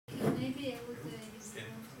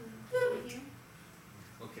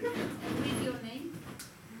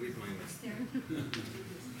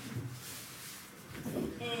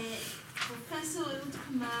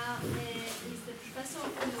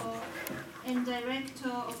and director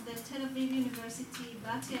of the Tel Aviv University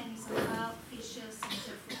Batya and Isabel Fischer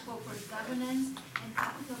Center for Corporate Governance and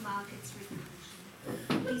Capital Markets Regulation.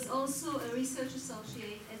 He is also a research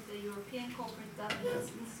associate at the European Corporate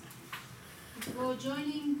Governance Institute. Before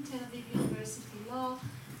joining Tel Aviv University Law,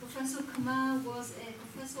 Professor Kamar was a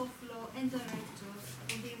professor of law and director of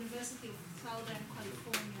the University of Southern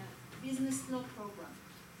California Business Law Program.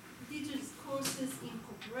 He teaches courses in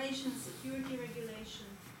corporation, security regulation,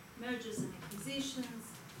 mergers and acquisitions,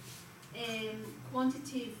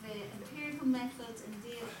 quantitative empirical methods, and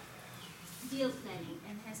deal planning,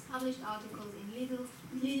 and has published articles in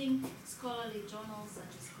leading scholarly journals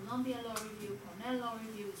such as Columbia Law Review, Cornell Law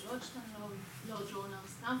Review, Georgetown Law Journal,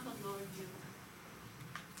 Stanford Law Review,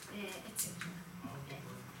 etc.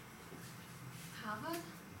 Harvard?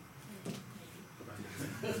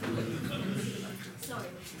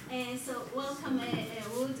 Sorry. So welcome,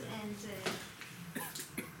 Ehud, and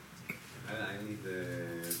I need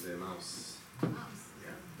the mouse. Mouse.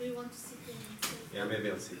 Yeah. Do you want to sit there instead? Yeah, maybe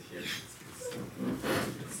I'll sit here.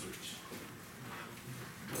 Let's switch.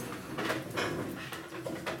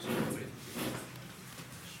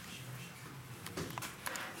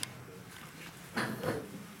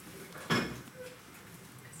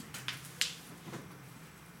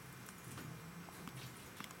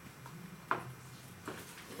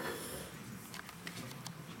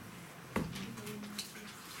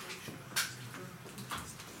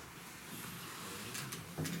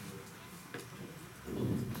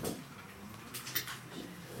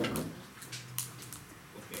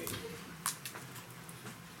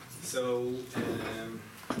 So,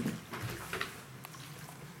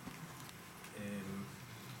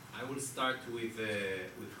 I will start with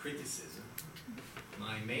criticism.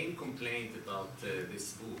 My main complaint about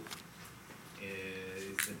this book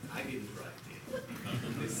is that I didn't write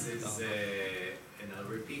it. This is, and I'll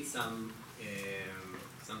repeat something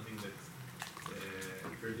that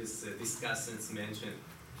previous discussants mentioned.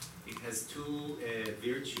 It has two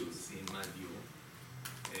virtues, in my view.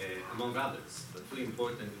 Among others, but two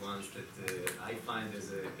important ones that I find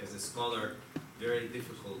as a scholar very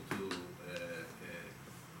difficult to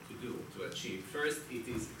achieve. First, it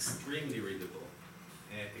is extremely readable,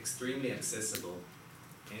 extremely accessible,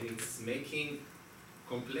 and it's making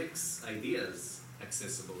complex ideas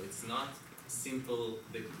accessible. It's not simple.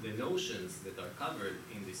 The notions that are covered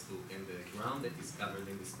in this book and the ground that is covered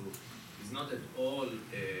in this book is not at all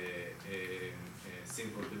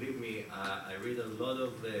simple. Believe me, I read a lot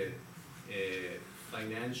of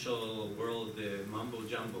financial world mumbo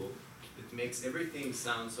jumbo that makes everything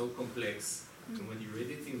sound so complex. And when you read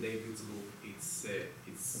it in David's book, it's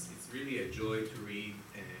really a joy to read,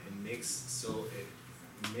 and makes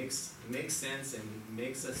sense and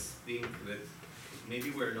makes us think that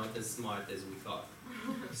maybe we're not as smart as we thought.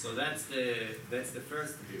 So that's the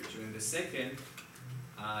first virtue. And the second,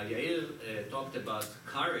 Yair talked about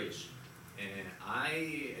courage.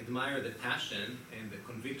 I admire the passion and the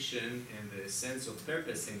conviction and the sense of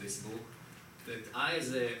purpose in this book that I,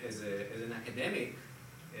 as an academic,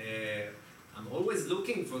 I'm always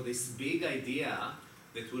looking for this big idea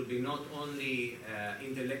that will be not only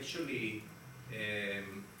intellectually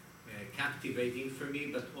captivating for me,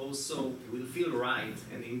 but also will feel right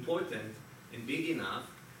and important and big enough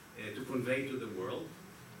to convey to the world.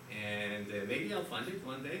 And maybe I'll find it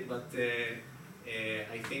one day, but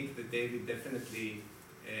I think that David definitely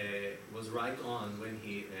was right on when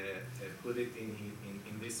he put it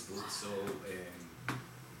in this book. So,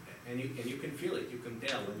 and you can feel it, you can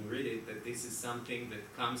tell when you read it that this is something that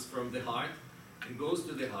comes from the heart and goes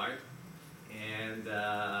to the heart, and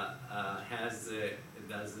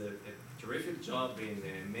does a terrific job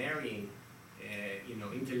in marrying,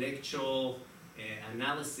 intellectual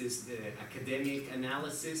analysis, academic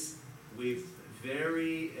analysis, with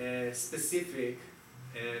very specific,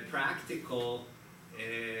 practical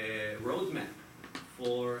roadmap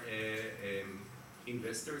for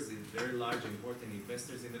investors, very large, important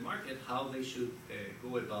investors in the market, how they should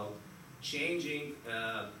go about changing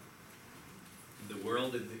the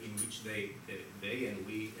world in which they and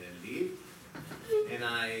we live. And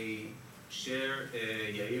I share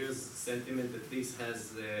Yair's sentiment that this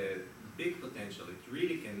has big potential. It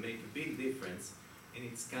really can make a big difference. And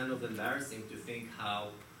it's kind of embarrassing to think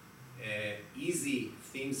how easy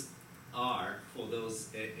things are for those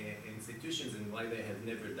institutions and why they have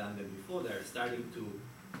never done them before. They're starting to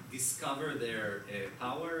discover their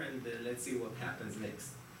power, and let's see what happens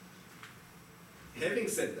next. Having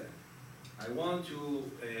said that, I want to,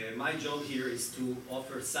 my job here is to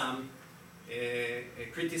offer some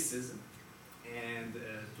criticism and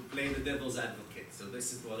to play the devil's advocate. So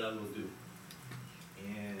this is what I will do.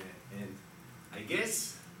 And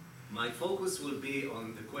guess my focus will be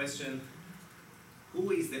on the question,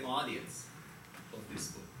 who is the audience of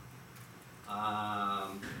this book?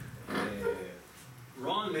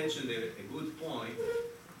 Ron mentioned a good point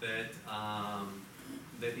that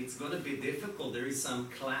that it's going to be difficult. There is some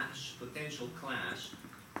clash, potential clash,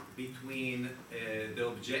 between the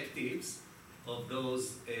objectives of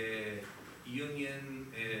those union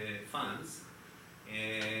funds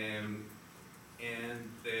and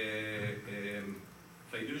the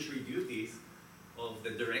fiduciary duties of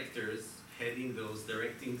the directors heading those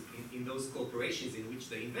in those corporations in which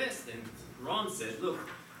they invest. And Ron said, look,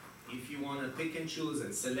 if you want to pick and choose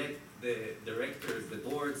and select the directors, the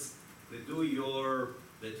boards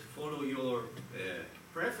that follow your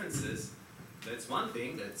preferences, that's one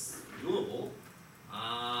thing, that's doable.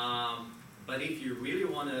 But if you really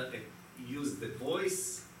want to use the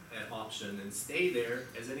voice option and stay there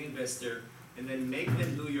as an investor and then make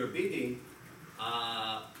them do your bidding,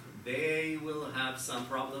 they will have some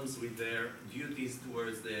problems with their duties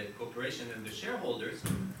towards the corporation and the shareholders.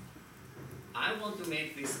 I want to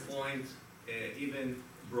make this point even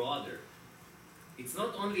broader. It's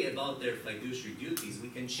not only about their fiduciary duties. We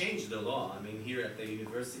can change the law. I mean, here at the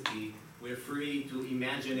university, we're free to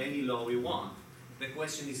imagine any law we want. The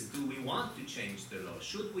question is, do we want to change the law?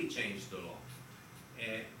 Should we change the law?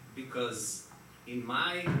 Because in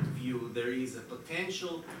my view, there is a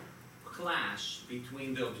potential clash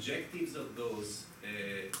between the objectives of those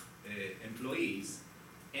employees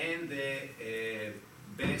and the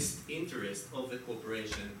best interest of the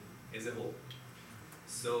corporation as a whole.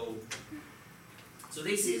 So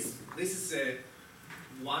this is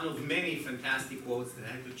one of many fantastic quotes that I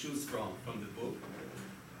had to choose from the book.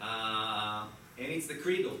 And it's the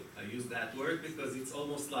credo. I use that word because it's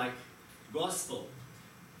almost like gospel.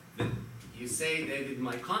 You say, David,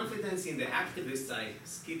 my confidence in the activists, I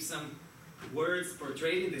skip some words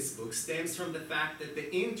portrayed in this book, stems from the fact that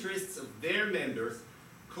the interests of their members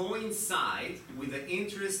coincide with the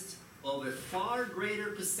interests of a far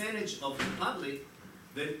greater percentage of the public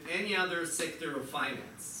than any other sector of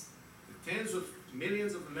finance. The tens of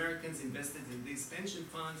millions of Americans invested in these pension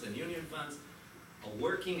funds and union funds are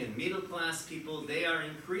working and middle class people. They are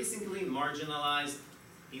increasingly marginalized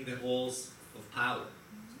in the halls of power.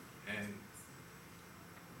 And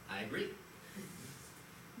I agree.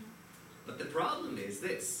 But the problem is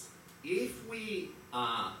this: if we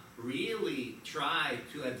really try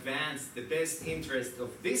to advance the best interest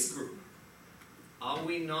of this group, are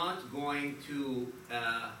we not going to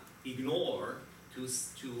ignore,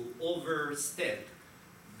 to overstep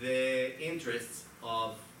the interests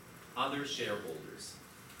of other shareholders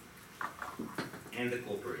and the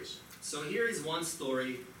corporation? So here is one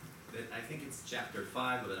story that I think it's chapter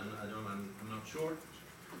 5, but I'm not sure.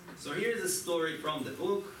 So here's a story from the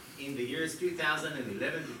book. In the years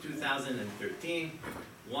 2011 to 2013,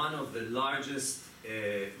 one of the largest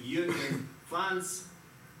union funds,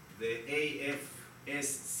 the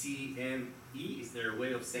AFSCME, is there a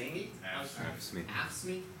way of saying it?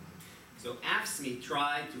 AFSCME. So AFSCME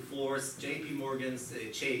tried to force JP Morgan's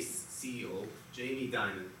Chase CEO, Jamie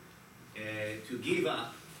Dimon, to give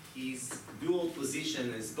up his dual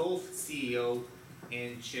position as both CEO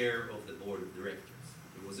and chair of the board of directors.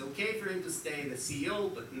 It was okay for him to stay the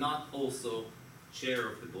CEO, but not also chair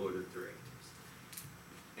of the board of directors.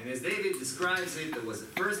 And as David describes it, there was a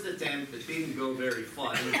first attempt that didn't go very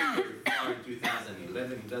far. In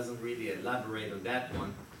 2011, he doesn't really elaborate on that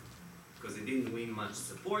one because it didn't win much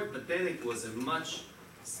support, but then it was a much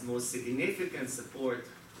more significant support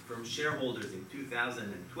from shareholders in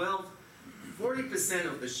 2012. 40%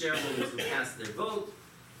 of the shareholders who cast their vote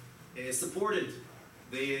supported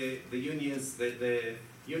the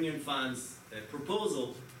union fund's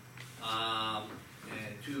proposal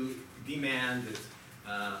to demand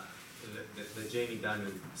that Jamie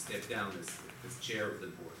Dimon step down as chair of the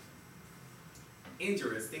board.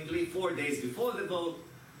 Interestingly, 4 days before the vote,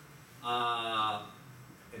 a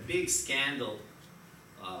big scandal,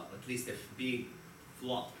 at least a big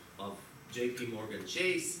flop of JP Morgan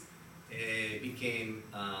Chase became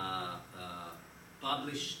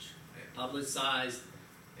publicized.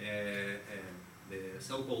 The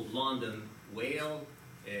so-called London whale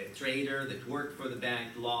trader that worked for the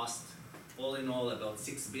bank lost, all in all, about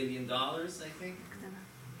 $6 billion, I think.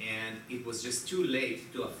 And it was just too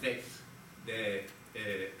late to affect the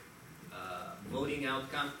voting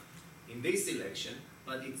outcome in this election,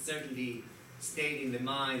 but it certainly stayed in the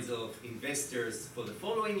minds of investors for the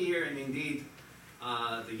following year, and indeed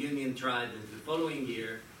the union tried in the following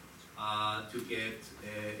year to get,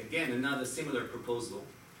 again, another similar proposal.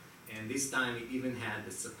 And this time it even had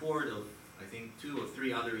the support of I think 2 or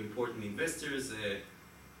 3 other important investors,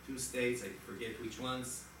 2 states, I forget which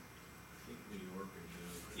ones. I think New York and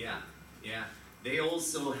Yeah. They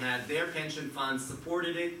also had their pension funds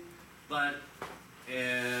supported it, but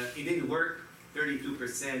it didn't work.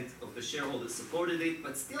 32% of the shareholders supported it,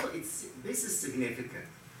 but still, this is significant.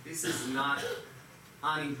 This is not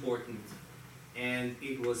unimportant, and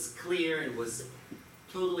it was clear, it was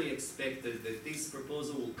totally expected that this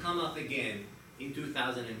proposal will come up again in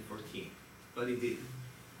 2014, but it didn't.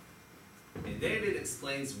 And David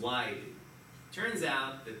explains why it didn't. Turns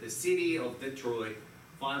out that the city of Detroit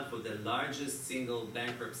filed for the largest single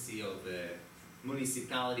bankruptcy of a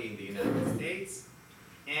municipality in the United States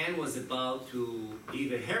and was about to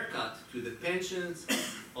give a haircut to the pensions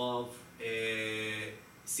of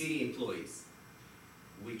city employees,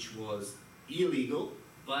 which was illegal,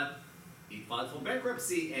 but he filed for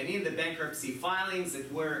bankruptcy, and in the bankruptcy filings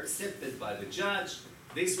that were accepted by the judge,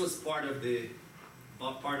 this was part of the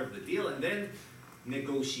deal, and then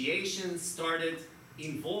negotiations started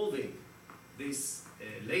involving this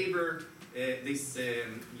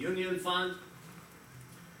union fund.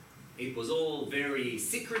 It was all very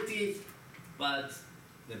secretive, but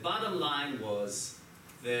the bottom line was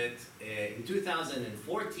that in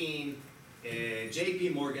 2014, J.P.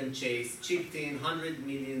 Morgan Chase chipped in $100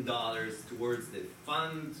 million towards the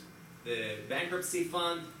fund, the bankruptcy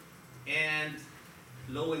fund, and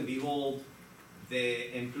lo and behold,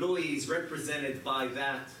 the employees represented by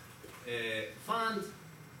that fund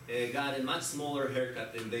got a much smaller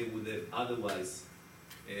haircut than they would have otherwise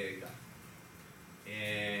got.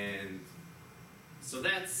 And so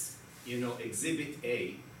that's, exhibit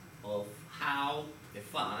A of how a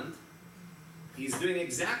fund is doing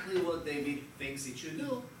exactly what David thinks it should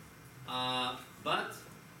do, but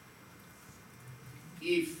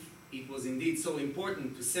if it was indeed so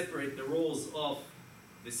important to separate the roles of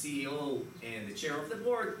the CEO and the chair of the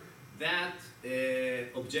board, that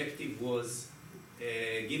objective was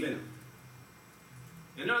given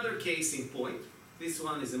up. Another case in point, this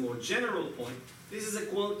one is a more general point. This is a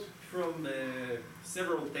quote from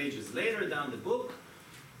several pages later down the book.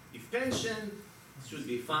 If pension should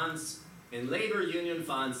be funds and labor union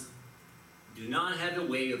funds do not have a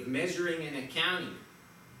way of measuring and accounting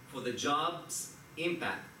for the job's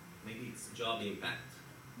impact, maybe it's job impact,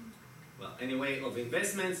 well, anyway, of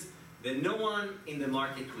investments, then no one in the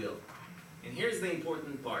market will. And here's the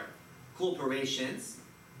important part. Corporations,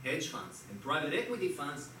 hedge funds, and private equity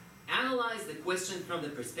funds analyze the question from the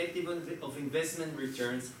perspective of investment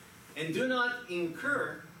returns and do not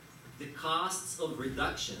incur the costs of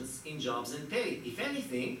reductions in jobs and pay. If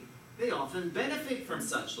anything, they often benefit from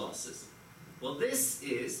such losses. Well, this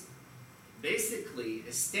is basically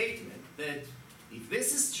a statement that if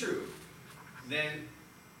this is true, then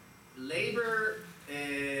labor,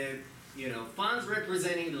 funds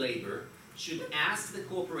representing labor should ask the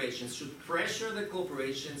corporations, should pressure the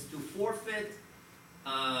corporations to forfeit,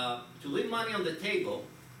 to leave money on the table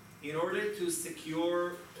in order to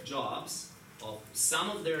secure jobs of some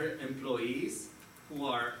of their employees who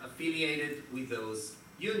are affiliated with those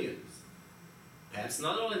unions. Perhaps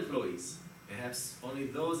not all employees, perhaps only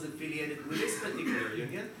those affiliated with this particular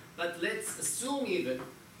union, but let's assume even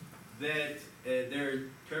that their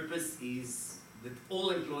purpose is that all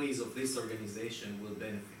employees of this organization will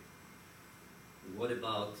benefit. What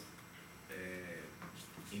about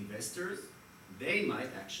investors? They might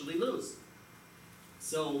actually lose.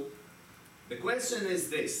 So the question is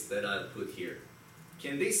this that I'll put here.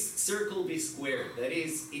 Can this circle be squared? That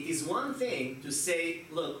is, it is one thing to say,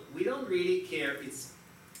 look, we don't really care.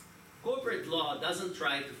 Corporate law doesn't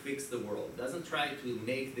try to fix the world, doesn't try to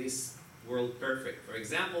make this world perfect. For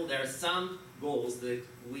example, there are some goals that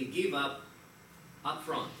we give up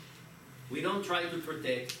front. We don't try to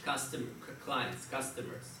protect clients,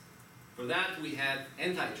 customers. For that, we have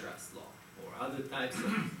antitrust law or other types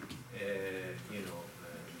of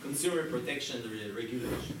consumer protection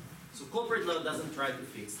regulation. So corporate law doesn't try to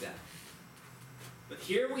fix that. But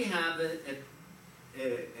here we have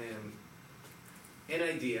an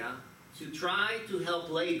idea to try to help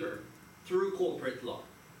labor through corporate law.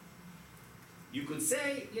 You could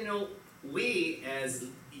say, we as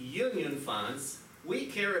union funds, we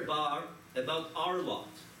care about our lot.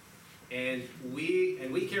 And we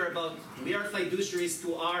are fiduciaries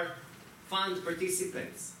to our fund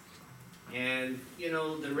participants. And,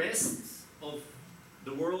 the rest of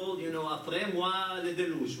the world, après moi le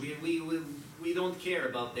déluge. We don't care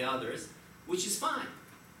about the others, which is fine.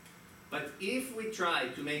 But if we try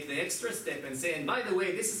to make the extra step and say, and by the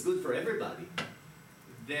way, this is good for everybody,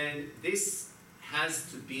 then this has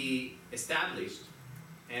to be established.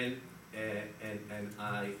 And and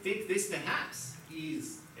I think this perhaps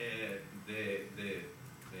is the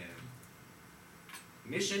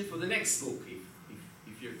mission for the next book,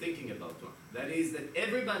 if you're thinking about one. That is that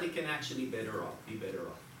everybody can actually be better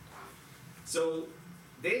off. So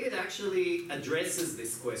David actually addresses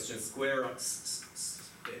this question squarely.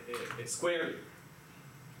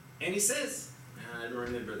 And he says, I don't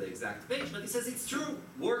remember the exact page, but he says it's true.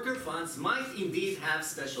 Worker funds might indeed have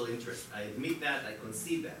special interest. I admit that, I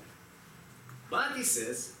concede that. But he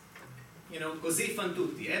says, così fan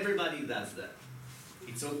tutti, everybody does that.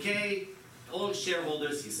 It's okay, all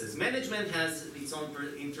shareholders, he says, management has its own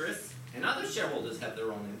interests, and other shareholders have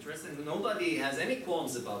their own interests, and nobody has any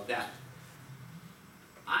qualms about that.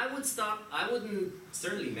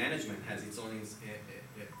 Certainly management has its own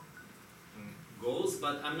goals,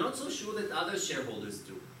 but I'm not so sure that other shareholders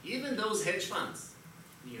do. Even those hedge funds,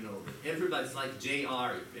 everybody's like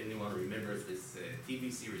JR, if anyone remembers this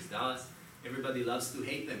TV series Dallas, everybody loves to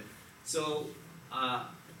hate them. So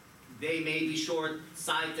they may be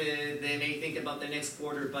short-sighted, they may think about the next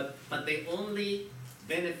quarter, but they only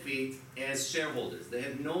benefit as shareholders. They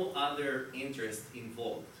have no other interest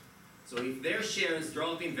involved. So if their shares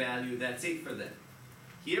drop in value, that's it for them.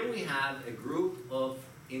 Here we have a group of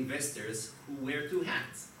investors who wear two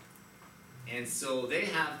hats. And so they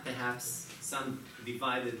have perhaps some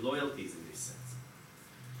divided loyalties in this sense.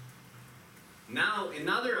 Now,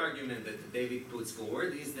 another argument that David puts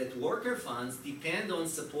forward is that worker funds depend on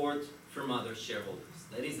support from other shareholders.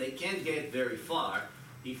 That is, they can't get very far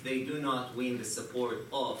if they do not win the support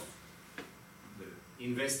of the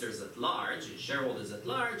investors at large, shareholders at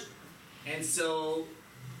large. And so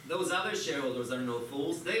those other shareholders are no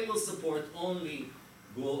fools. They will support only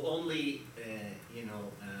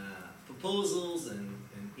proposals and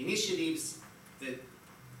initiatives that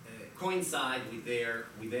coincide with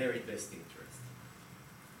their investing interest.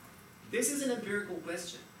 This is an empirical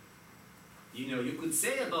question. You could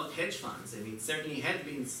say about hedge funds, and it certainly has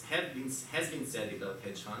been said about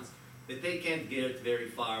hedge funds, that they can't get very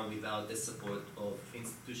far without the support of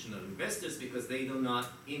institutional investors because they do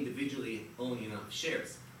not individually own enough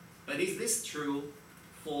shares. But is this true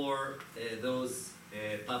for those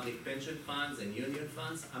public pension funds and union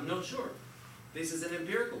funds? I'm not sure. This is an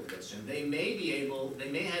empirical question. They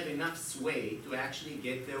may have enough sway to actually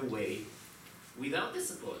get their way without the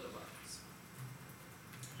support of others.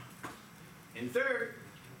 And third,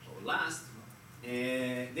 or last,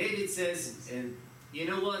 David says, and you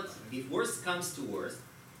know what, if worst comes to worst,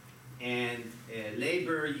 and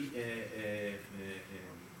labor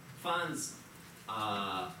funds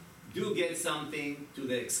do get something to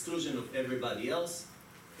the exclusion of everybody else,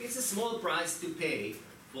 it's a small price to pay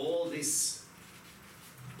for all this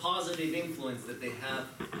positive influence that they have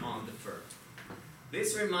on the firm.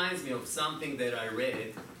 This reminds me of something that I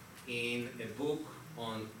read in a book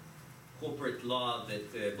on corporate law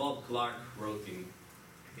that Bob Clark wrote in,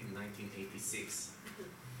 I think, 1986.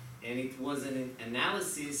 And it was an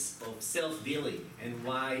analysis of self-dealing and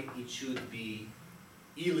why it should be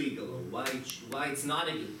illegal or why it's not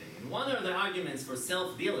a good thing. And one of the arguments for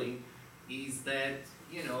self-dealing is that,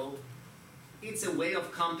 it's a way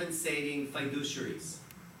of compensating fiduciaries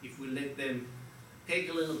if we let them take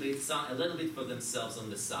a little bit for themselves on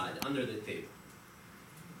the side, under the table.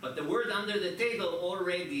 But the word under the table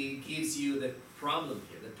already gives you the problem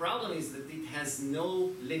here. The problem is that it has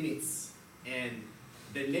no limits, and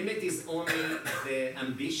the limit is only the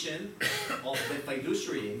ambition of the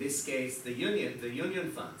fiduciary, in this case the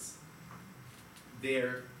union funds.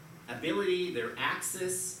 Their ability, their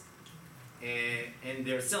access, and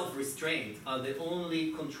their self-restraint are the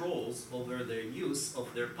only controls over their use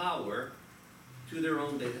of their power to their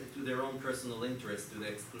own personal interest, to the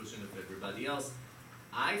exclusion of everybody else.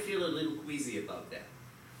 I feel a little queasy about that.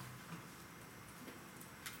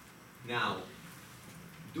 Now,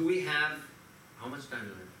 do we have, how much time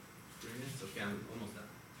do I have? 3 minutes? Okay, I'm almost done.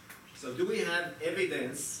 So do we have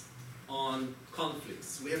evidence on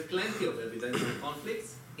conflicts? We have plenty of evidence on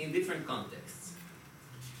conflicts in different contexts.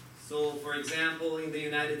 So, for example, in the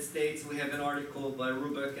United States, we have an article by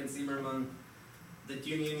Rubeck and Zimmerman that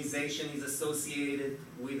unionization is associated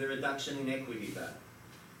with a reduction in equity value.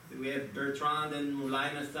 We have Bertrand and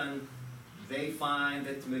Mullainathan. They find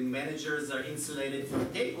that when managers are insulated from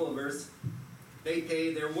takeovers, they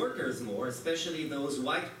pay their workers more, especially those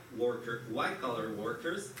white-collar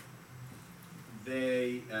workers.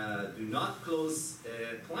 They do not close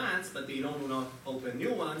plants, but they do not open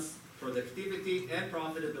new ones. Productivity and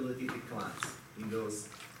profitability declines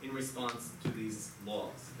in response to these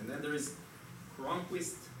laws. And then there is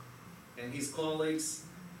Cronquist and his colleagues,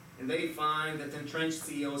 and they find that entrenched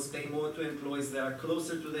CEOs pay more to employees that are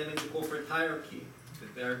closer to them in the corporate hierarchy,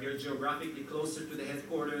 that they are geographically closer to the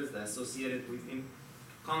headquarters, they're associated with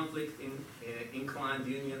inclined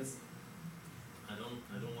unions. I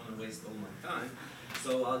don't want to waste all my time,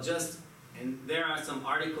 so I'll just, and there are some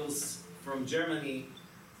articles from Germany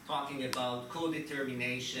talking about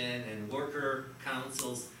co-determination and worker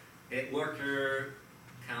councils.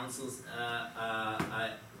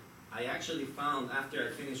 I actually found, after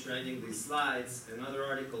I finished writing these slides, another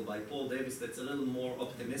article by Paul Davis that's a little more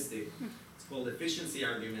optimistic. It's called Efficiency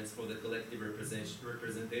Arguments for the Collective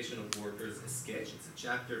Representation of Workers, a sketch. It's a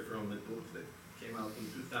chapter from a book that came out in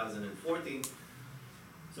 2014.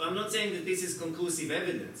 So I'm not saying that this is conclusive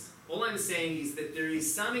evidence. All I'm saying is that there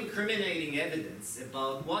is some incriminating evidence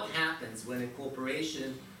about what happens when a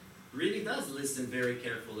corporation really does listen very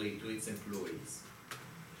carefully to its employees.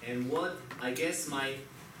 And what I guess my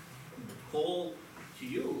call to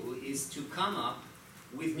you is to come up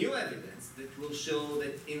with new evidence that will show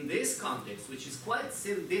that in this context, which is quite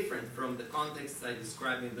still different from the context I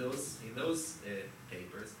described in those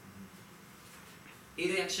papers,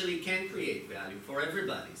 it actually can create value for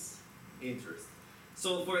everybody's interest.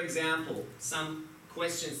 So, for example, some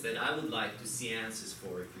questions that I would like to see answers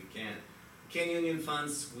for, if we can. Can union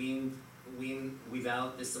funds win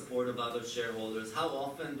without the support of other shareholders? How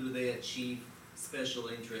often do they achieve special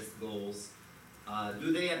interest goals?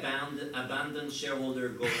 Do they abandon shareholder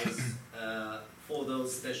goals for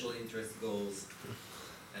those special interest goals?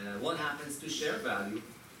 What happens to share value?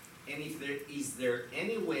 And is there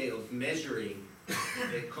any way of measuring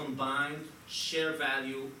the combined share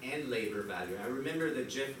value and labor value? I remember that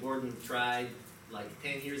Jeff Gordon tried like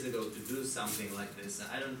 10 years ago to do something like this.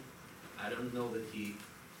 I don't know that he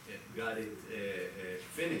got it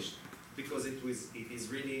finished, because it is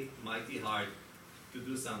really mighty hard to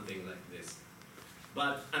do something like this.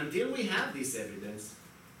 But until we have this evidence,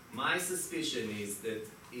 my suspicion is that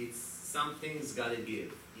something's got to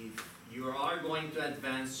give. If you are going to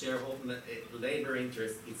advance shareholder labor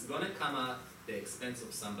interest, it's going to come at the expense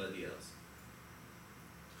of somebody else.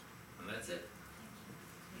 And that's it.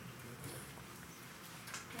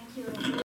 Thank you.